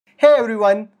Hey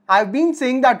everyone, I've been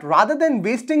saying that rather than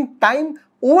wasting time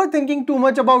overthinking too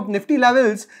much about Nifty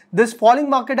levels, this falling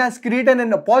market has created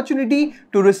an opportunity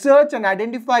to research and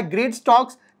identify great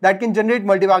stocks that can generate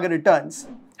multi-bagger returns.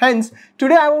 Hence,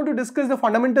 today I want to discuss the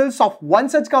fundamentals of one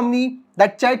such company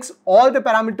that checks all the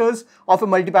parameters of a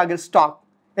multi-bagger stock.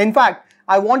 In fact,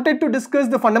 I wanted to discuss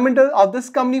the fundamentals of this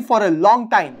company for a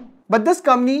long time. But this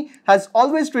company has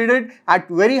always traded at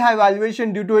very high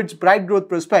valuation due to its bright growth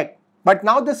prospect. But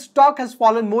now the stock has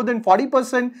fallen more than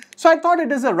 40%, so I thought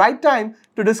it is the right time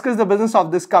to discuss the business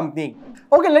of this company.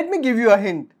 Okay, let me give you a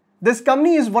hint. This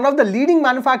company is one of the leading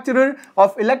manufacturers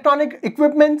of electronic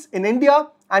equipments in India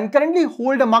and currently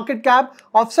hold a market cap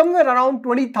of somewhere around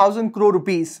 20,000 crore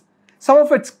rupees. Some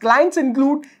of its clients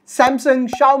include Samsung,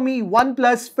 Xiaomi,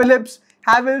 OnePlus, Philips,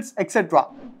 Havells, etc.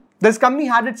 This company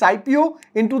had its IPO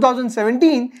in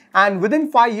 2017 and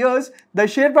within 5 years, the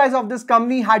share price of this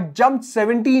company had jumped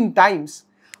 17 times.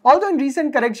 Although in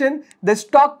recent correction, the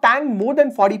stock tanked more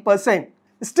than 40%.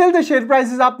 Still the share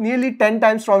price is up nearly 10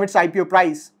 times from its IPO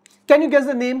price. Can you guess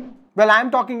the name? Well, I am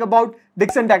talking about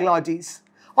Dixon Technologies.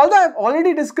 Although I have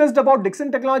already discussed about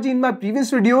Dixon Technology in my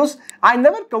previous videos, I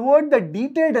never covered the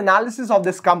detailed analysis of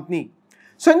this company.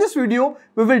 So in this video,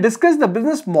 we will discuss the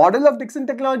business model of Dixon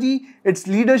Technology, its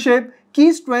leadership,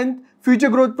 key strength, future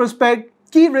growth prospect,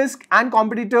 key risk and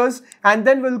competitors, and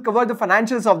then we'll cover the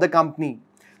financials of the company.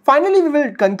 Finally, we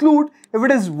will conclude if it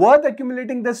is worth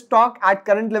accumulating this stock at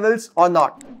current levels or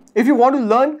not. If you want to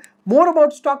learn more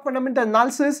about stock fundamental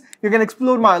analysis, you can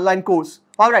explore my online course.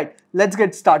 Alright, let's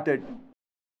get started.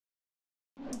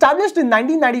 Established in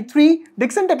 1993,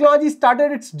 Dixon Technology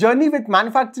started its journey with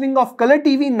manufacturing of color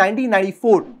TV in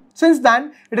 1994. Since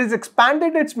then, it has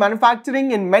expanded its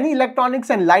manufacturing in many electronics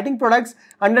and lighting products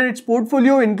under its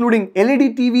portfolio including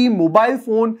LED TV, mobile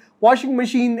phone, washing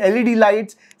machine, LED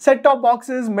lights, set-top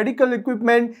boxes, medical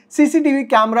equipment, CCTV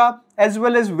camera as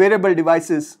well as wearable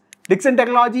devices. Dixon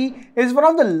Technology is one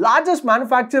of the largest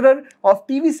manufacturers of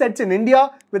TV sets in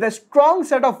India with a strong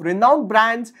set of renowned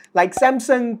brands like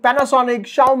Samsung, Panasonic,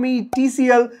 Xiaomi,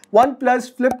 TCL,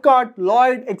 OnePlus, Flipkart,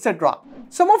 Lloyd, etc.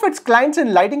 Some of its clients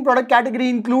in lighting product category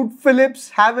include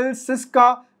Philips, Havells,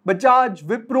 Syska, Bajaj,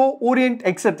 Wipro, Orient,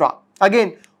 etc.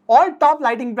 Again, all top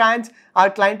lighting brands are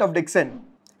client of Dixon.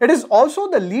 It is also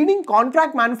the leading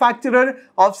contract manufacturer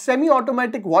of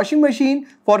semi-automatic washing machine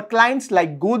for clients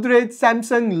like Godrej,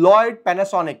 Samsung, Lloyd,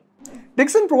 Panasonic.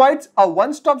 Dixon provides a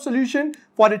one-stop solution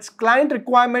for its client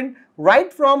requirement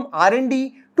right from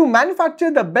R&D to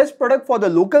manufacture the best product for the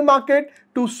local market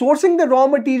to sourcing the raw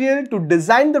material to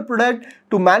design the product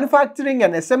to manufacturing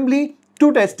and assembly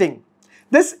to testing.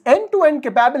 This end-to-end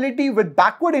capability with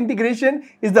backward integration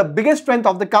is the biggest strength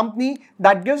of the company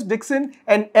that gives Dixon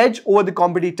an edge over the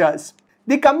competitors.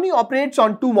 The company operates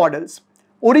on two models: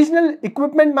 original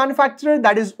equipment manufacturer,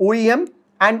 that is OEM,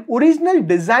 and original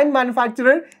design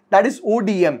manufacturer, that is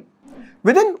ODM.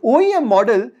 Within OEM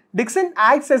model, Dixon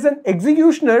acts as an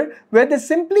executioner where they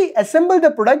simply assemble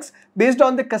the products based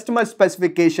on the customer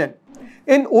specification.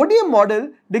 In ODM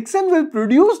model, Dixon will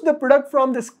produce the product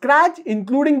from the scratch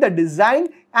including the design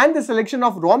and the selection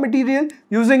of raw material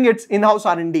using its in-house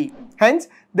R&D. Hence,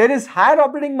 there is higher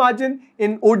operating margin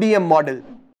in ODM model.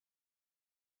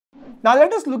 Now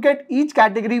let us look at each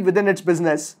category within its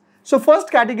business. So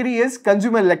first category is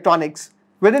consumer electronics.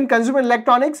 Within consumer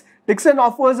electronics, Dixon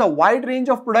offers a wide range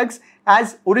of products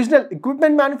as original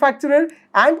equipment manufacturer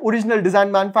and original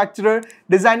design manufacturer,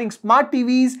 designing smart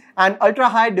TVs and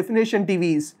ultra-high definition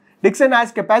TVs. Dixon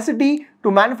has capacity to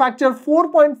manufacture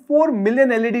 4.4 million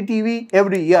LED TV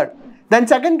every year. Then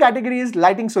second category is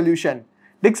lighting solution.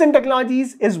 Dixon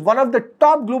Technologies is one of the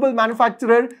top global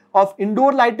manufacturer of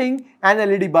indoor lighting and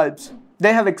LED bulbs.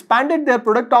 They have expanded their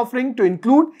product offering to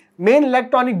include main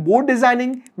electronic board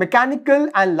designing, mechanical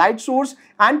and light source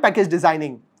and package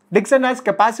designing. Dixon has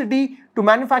capacity to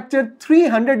manufacture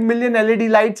 300 million LED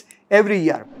lights every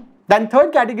year. Then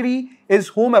third category is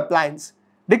home appliance.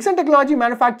 Dixon Technology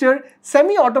manufactures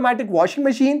semi-automatic washing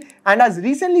machine and has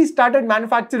recently started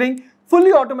manufacturing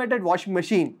fully automated washing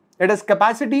machine. It has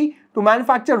capacity to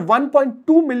manufacture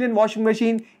 1.2 million washing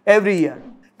machine every year.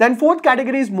 Then fourth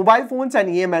category is mobile phones and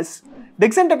EMS.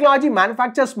 Dixon Technology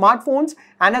manufactures smartphones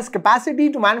and has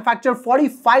capacity to manufacture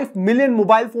 45 million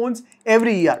mobile phones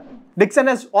every year. Dixon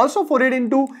has also forayed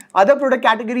into other product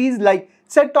categories like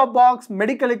set-top box,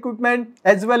 medical equipment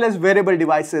as well as wearable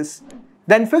devices.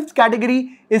 Then fifth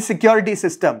category is security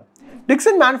system.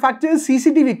 Dixon manufactures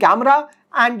CCTV camera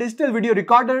and digital video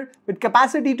recorder with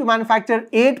capacity to manufacture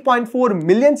 8.4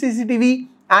 million CCTV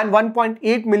and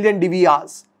 1.8 million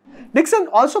DVRs. Dixon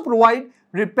also provides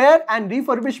repair and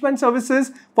refurbishment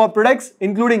services for products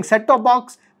including set-top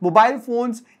box, mobile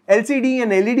phones, LCD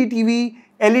and LED TV,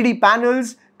 LED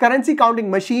panels, currency counting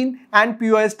machine and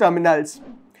POS terminals.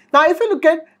 Now if you look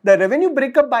at the revenue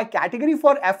breakup by category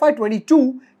for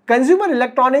FY22, consumer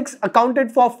electronics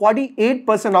accounted for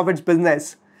 48% of its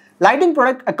business. Lighting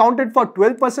product accounted for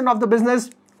 12% of the business,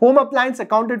 home appliance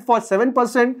accounted for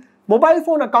 7%, mobile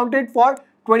phone accounted for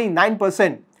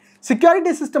 29%.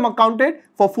 Security system accounted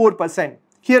for 4%.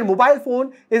 Here mobile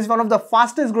phone is one of the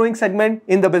fastest growing segment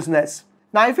in the business.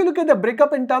 Now if you look at the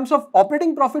breakup in terms of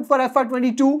operating profit for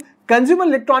FY22, consumer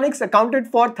electronics accounted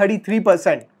for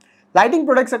 33%. Lighting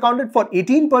products accounted for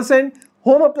 18%,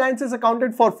 home appliances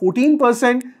accounted for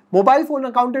 14%, mobile phone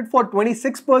accounted for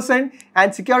 26%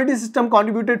 and security system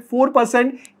contributed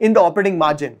 4% in the operating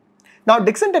margin. Now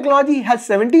Dixon Technology has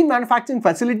 17 manufacturing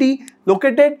facilities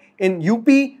located in UP,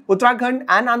 Uttarakhand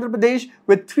and Andhra Pradesh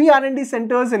with 3 R&D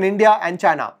centers in India and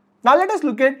China. Now let us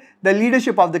look at the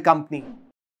leadership of the company.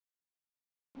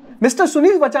 Mr.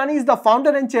 Sunil Vachani is the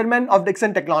founder and chairman of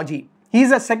Dixon Technology. He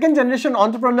is a second generation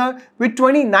entrepreneur with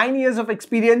 29 years of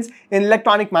experience in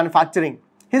electronic manufacturing.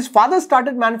 His father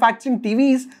started manufacturing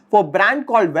TVs for a brand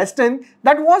called Western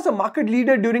that was a market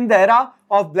leader during the era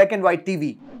of black and white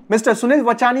TV. Mr. Sunil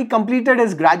Vachani completed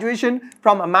his graduation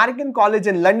from American College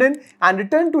in London and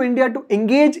returned to India to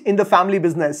engage in the family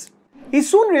business. He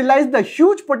soon realized the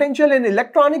huge potential in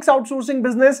electronics outsourcing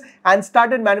business and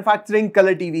started manufacturing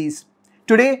color TVs.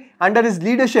 Today, under his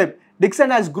leadership,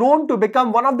 Dixon has grown to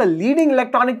become one of the leading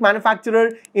electronic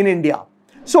manufacturers in India.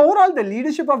 So overall, the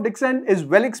leadership of Dixon is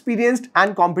well experienced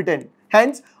and competent.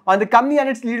 Hence, on the company and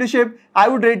its leadership, I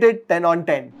would rate it 10 on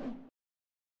 10.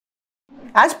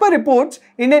 As per reports,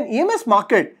 Indian EMS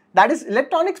market, that is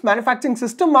electronics manufacturing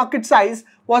system market size,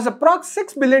 was approx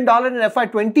 $6 billion in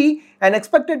FY20 and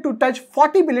expected to touch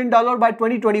 $40 billion by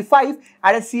 2025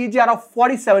 at a CAGR of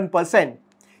 47%.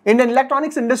 Indian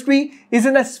electronics industry is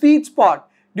in a sweet spot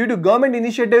due to government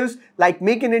initiatives like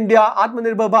Make in India,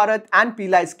 Atmanirbhar Bharat and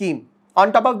PLI scheme.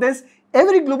 On top of this,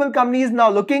 every global company is now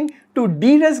looking to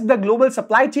de-risk the global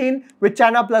supply chain with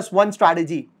China Plus One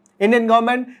strategy. Indian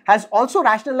government has also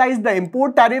rationalized the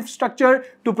import tariff structure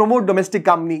to promote domestic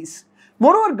companies.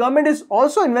 Moreover, government is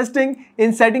also investing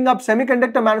in setting up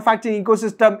semiconductor manufacturing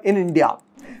ecosystem in India.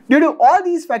 Due to all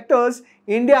these factors,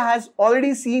 India has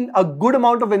already seen a good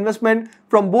amount of investment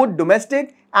from both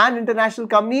domestic and international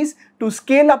companies to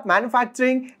scale up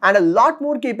manufacturing, and a lot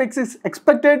more capex is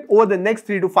expected over the next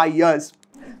 3 to 5 years.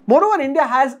 Moreover, India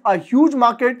has a huge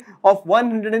market of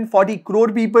 140 crore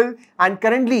people and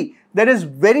currently there is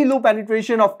very low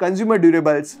penetration of consumer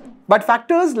durables. But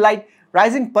factors like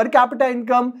rising per capita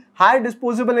income, higher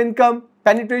disposable income,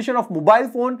 penetration of mobile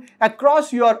phone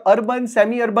across your urban,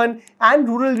 semi-urban and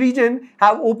rural region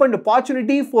have opened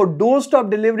opportunity for doorstep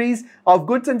deliveries of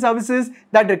goods and services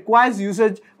that requires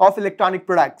usage of electronic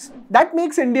products. That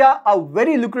makes India a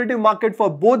very lucrative market for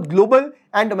both global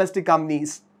and domestic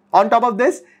companies. On top of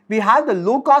this, we have the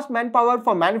low-cost manpower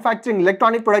for manufacturing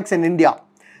electronic products in India.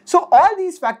 So all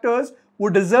these factors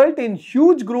would result in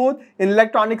huge growth in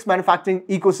electronics manufacturing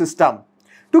ecosystem.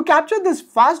 To capture this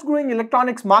fast-growing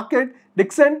electronics market,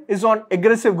 Dixon is on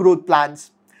aggressive growth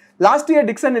plans. Last year,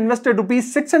 Dixon invested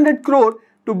rupees 600 crore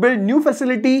to build new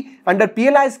facility under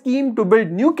PLI scheme to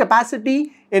build new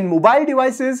capacity in mobile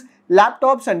devices,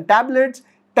 laptops and tablets,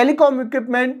 telecom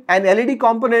equipment and LED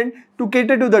component to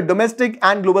cater to the domestic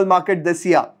and global market this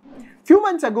year. Few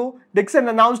months ago, Dixon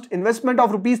announced investment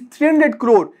of rupees 300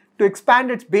 crore to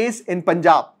expand its base in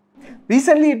Punjab.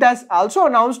 Recently, it has also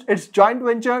announced its joint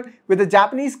venture with the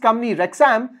Japanese company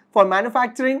Rexam for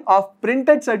manufacturing of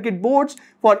printed circuit boards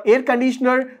for air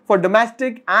conditioner for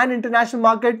domestic and international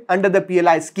market under the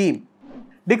PLI scheme.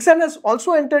 Dixon has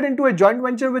also entered into a joint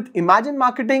venture with Imagine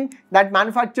Marketing that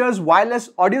manufactures wireless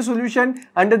audio solution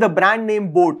under the brand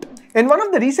name Boat. In one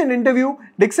of the recent interview,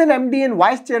 Dixon MD and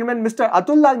Vice Chairman Mr.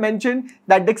 Atul Lal mentioned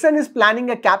that Dixon is planning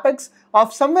a capex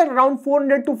of somewhere around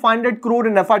 400 to 500 crore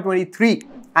in FY23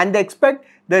 and they expect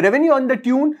the revenue on the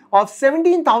tune of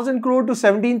 17,000 crore to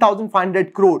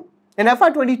 17,500 crore. In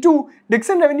FY22,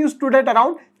 Dixon revenue stood at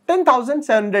around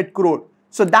 10,700 crore.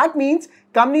 So that means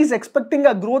company is expecting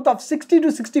a growth of 60 to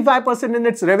 65% in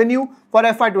its revenue for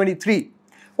FY23.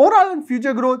 Overall in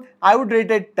future growth, I would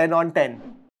rate it 10 on 10.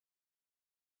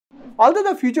 Although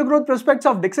the future growth prospects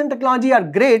of Dixon Technology are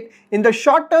great, in the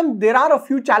short term there are a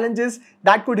few challenges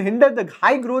that could hinder the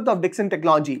high growth of Dixon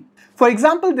Technology. For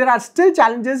example, there are still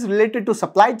challenges related to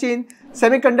supply chain,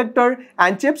 semiconductor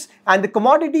and chips, and the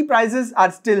commodity prices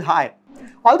are still high.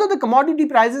 Although the commodity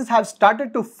prices have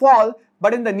started to fall,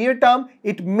 but in the near term,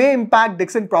 it may impact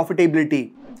Dixon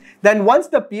profitability. Then once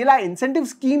the PLI incentive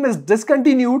scheme is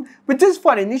discontinued, which is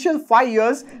for initial 5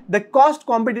 years, the cost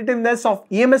competitiveness of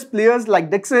EMS players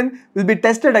like Dixon will be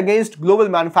tested against global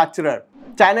manufacturer.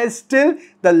 China is still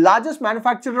the largest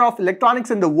manufacturer of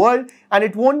electronics in the world, and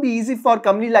it won't be easy for a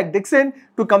company like Dixon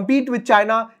to compete with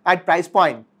China at price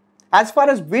point. As far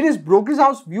as various brokerage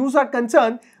house views are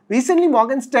concerned, recently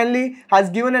Morgan Stanley has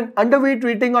given an underweight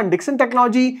rating on Dixon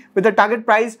Technology with a target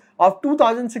price of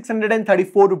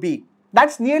 2,634 rupee.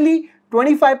 That's nearly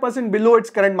 25% below its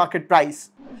current market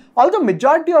price. Although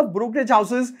majority of brokerage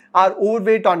houses are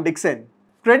overweight on Dixon.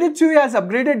 Credit Suisse has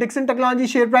upgraded Dixon Technology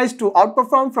share price to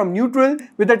outperform from neutral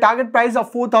with a target price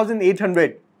of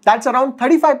 4,800. That's around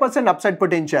 35% upside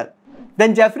potential.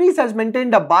 Then Jefferies has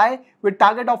maintained a buy with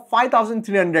target of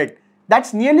 5,300.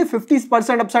 That's nearly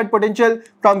 50% upside potential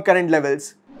from current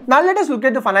levels. Now let us look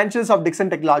at the financials of Dixon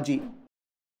Technology.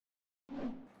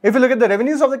 If you look at the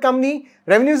revenues of the company,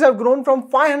 revenues have grown from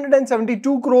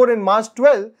 572 crore in March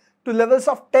 12 to levels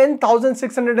of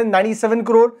 10,697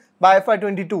 crore by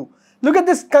FY22. Look at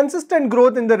this consistent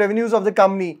growth in the revenues of the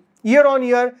company. Year on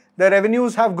year, the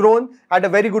revenues have grown at a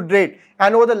very good rate.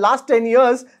 And over the last 10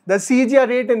 years, the CAGR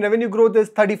rate in revenue growth is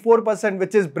 34%,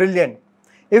 which is brilliant.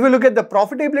 If you look at the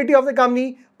profitability of the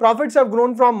company, profits have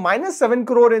grown from minus 7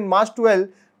 crore in March 12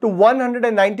 to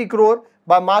 190 crore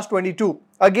by March 22.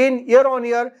 Again, year on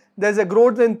year, there's a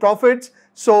growth in profits.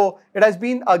 So it has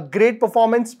been a great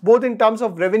performance both in terms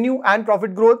of revenue and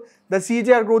profit growth. The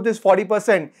CAGR growth is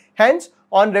 40%. Hence,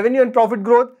 on revenue and profit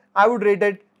growth, I would rate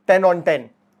it 10 on 10.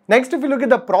 Next, if you look at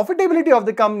the profitability of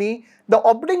the company, the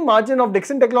operating margin of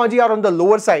Dixon Technology are on the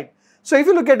lower side. So if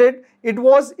you look at it, it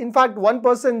was in fact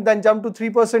 1%, then jumped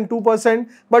to 3%, 2%.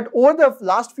 But over the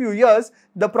last few years,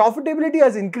 the profitability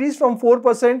has increased from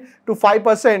 4% to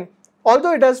 5%.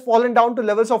 Although it has fallen down to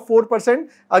levels of 4%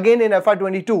 again in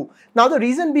FY22. Now the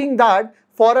reason being that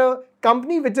for a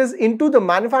company which is into the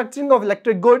manufacturing of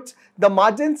electric goods, the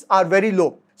margins are very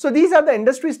low. So these are the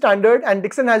industry standard and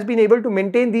Dixon has been able to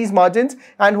maintain these margins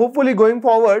and hopefully going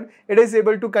forward, it is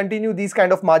able to continue these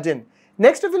kind of margin.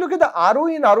 Next, if you look at the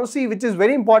ROE and ROC, which is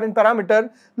very important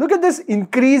parameter, look at this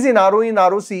increase in ROE and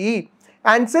ROCE.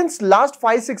 And since last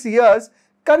 5-6 years,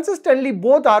 consistently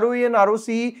both ROE and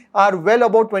ROCE are well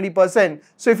above 20%.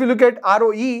 So if you look at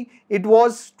ROE, it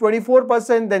was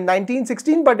 24%, then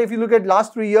 19-16, but if you look at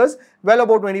last 3 years, well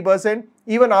above 20%.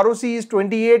 Even ROC is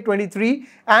 28, 23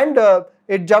 and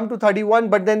it jumped to 31,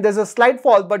 but then there's a slight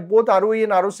fall, but both ROE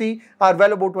and ROC are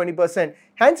well above 20%.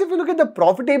 Hence, if you look at the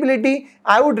profitability,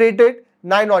 I would rate it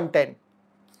 9 on 10.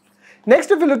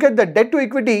 Next, if you look at the debt to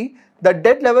equity, the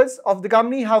debt levels of the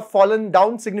company have fallen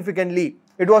down significantly.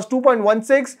 It was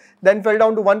 2.16, then fell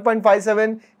down to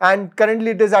 1.57 and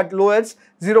currently it is at lowest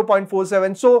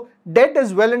 0.47. So debt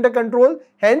is well under control.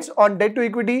 Hence on debt to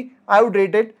equity, I would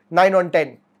rate it 9 on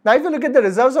 10. Now if you look at the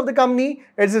reserves of the company,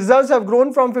 its reserves have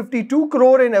grown from 52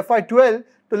 crore in FY12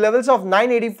 to levels of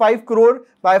 985 crore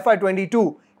by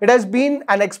FY22. It has been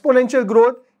an exponential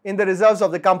growth in the reserves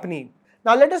of the company.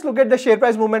 Now let us look at the share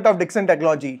price movement of Dixon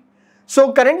Technology.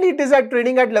 So currently it is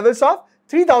trading at levels of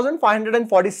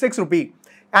 3,546 rupee.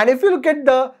 And if you look at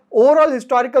the overall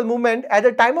historical movement, at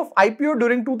the time of IPO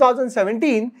during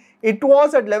 2017, it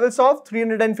was at levels of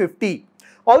 350.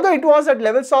 Although it was at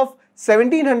levels of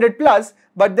 1700 plus,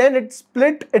 but then it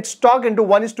split its stock into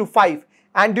 1:5.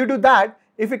 And due to that,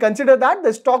 if you consider that,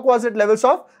 the stock was at levels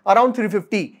of around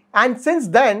 350. And since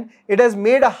then, it has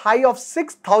made a high of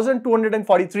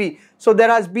 6,243. So there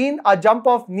has been a jump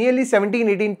of nearly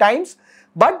 17-18 times.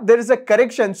 But there is a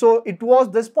correction, so it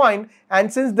was this point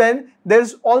and since then there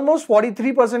is almost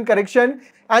 43% correction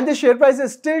and the share price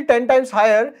is still 10 times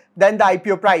higher than the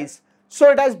IPO price.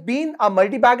 So it has been a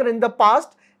multi-bagger in the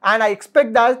past and I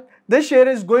expect that this share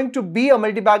is going to be a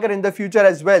multi-bagger in the future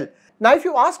as well. Now if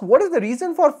you ask what is the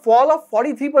reason for fall of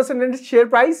 43% in its share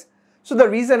price? So the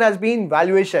reason has been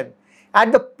valuation.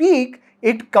 At the peak,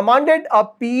 it commanded a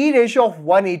PE ratio of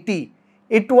 180.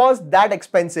 It was that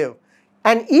expensive.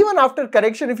 And even after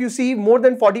correction, if you see more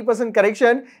than 40%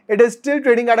 correction, it is still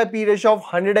trading at a P ratio of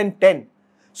 110.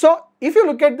 So if you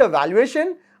look at the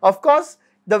valuation, of course,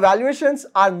 the valuations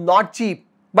are not cheap.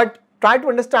 But try to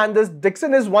understand this,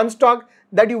 Dixon is one stock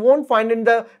that you won't find in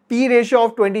the P ratio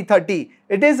of 20-30.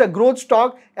 It is a growth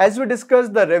stock. As we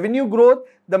discussed the revenue growth,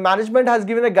 the management has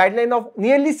given a guideline of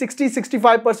nearly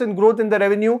 60-65% growth in the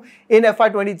revenue in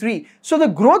FY23. So the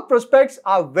growth prospects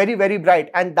are very, very bright.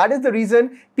 And that is the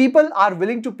reason people are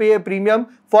willing to pay a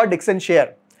premium for Dixon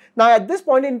share. Now at this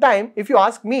point in time, if you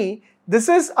ask me, this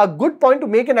is a good point to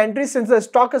make an entry since the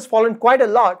stock has fallen quite a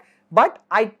lot. But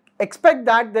I expect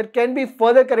that there can be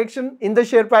further correction in the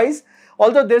share price,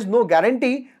 although there's no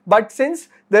guarantee. But since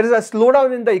there is a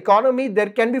slowdown in the economy, there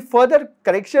can be further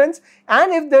corrections,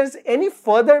 and if there's any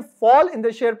further fall in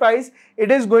the share price,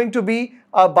 it is going to be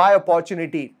a buy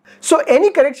opportunity. So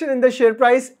any correction in the share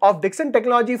price of Dixon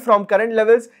Technology from current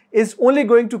levels is only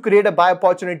going to create a buy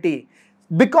opportunity,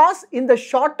 because in the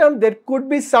short term there could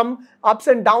be some ups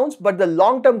and downs, but the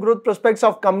long-term growth prospects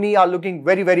of company are looking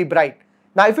very, very bright.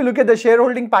 Now if you look at the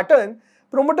shareholding pattern,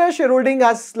 promoter shareholding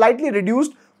has slightly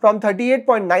reduced from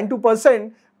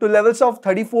 38.92% to levels of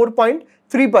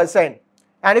 34.3%.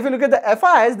 And if you look at the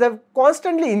FIs, they've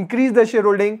constantly increased the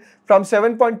shareholding from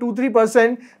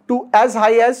 7.23% to as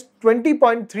high as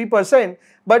 20.3%.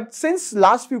 But since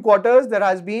last few quarters, there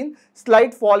has been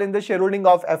slight fall in the shareholding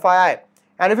of FII.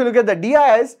 And if you look at the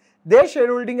DIs, their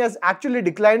shareholding has actually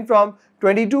declined from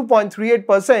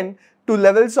 22.38% to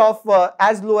levels of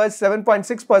as low as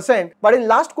 7.6%. But in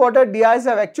last quarter, DIs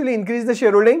have actually increased the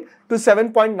shareholding to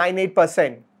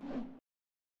 7.98%.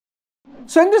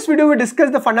 So in this video, we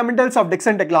discussed the fundamentals of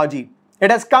Dixon Technology.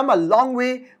 It has come a long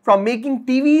way from making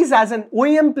TVs as an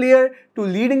OEM player to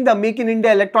leading the Make in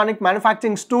India electronic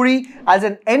manufacturing story as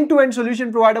an end-to-end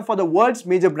solution provider for the world's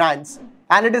major brands.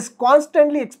 And it is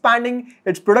constantly expanding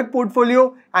its product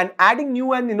portfolio and adding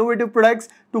new and innovative products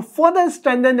to further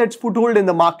strengthen its foothold in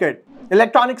the market.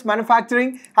 Electronics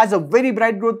manufacturing has a very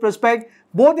bright growth prospect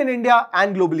both in India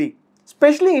and globally.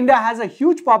 Especially India has a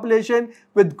huge population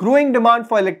with growing demand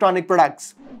for electronic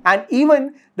products. And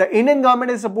even the Indian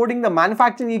government is supporting the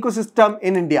manufacturing ecosystem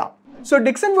in India. So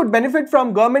Dixon would benefit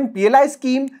from government PLI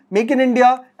scheme, Make in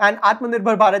India and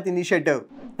Atmanirbhar Bharat initiative.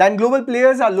 Then global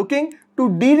players are looking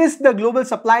to de-risk the global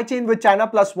supply chain with China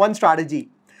Plus One strategy.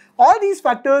 All these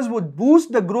factors would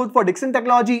boost the growth for Dixon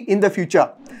Technology in the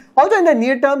future. Although in the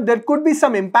near term, there could be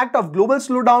some impact of global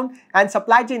slowdown and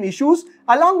supply chain issues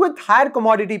along with higher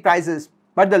commodity prices.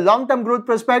 But the long-term growth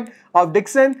prospects of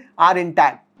Dixon are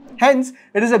intact. Hence,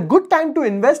 it is a good time to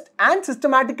invest and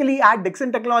systematically add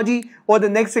Dixon Technology over the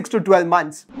next 6 to 12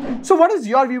 months. So what is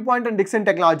your viewpoint on Dixon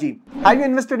Technology? Have you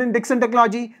invested in Dixon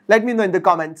Technology? Let me know in the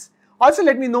comments. Also,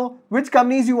 let me know which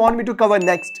companies you want me to cover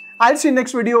next. I'll see you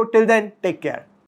next video. Till then, take care.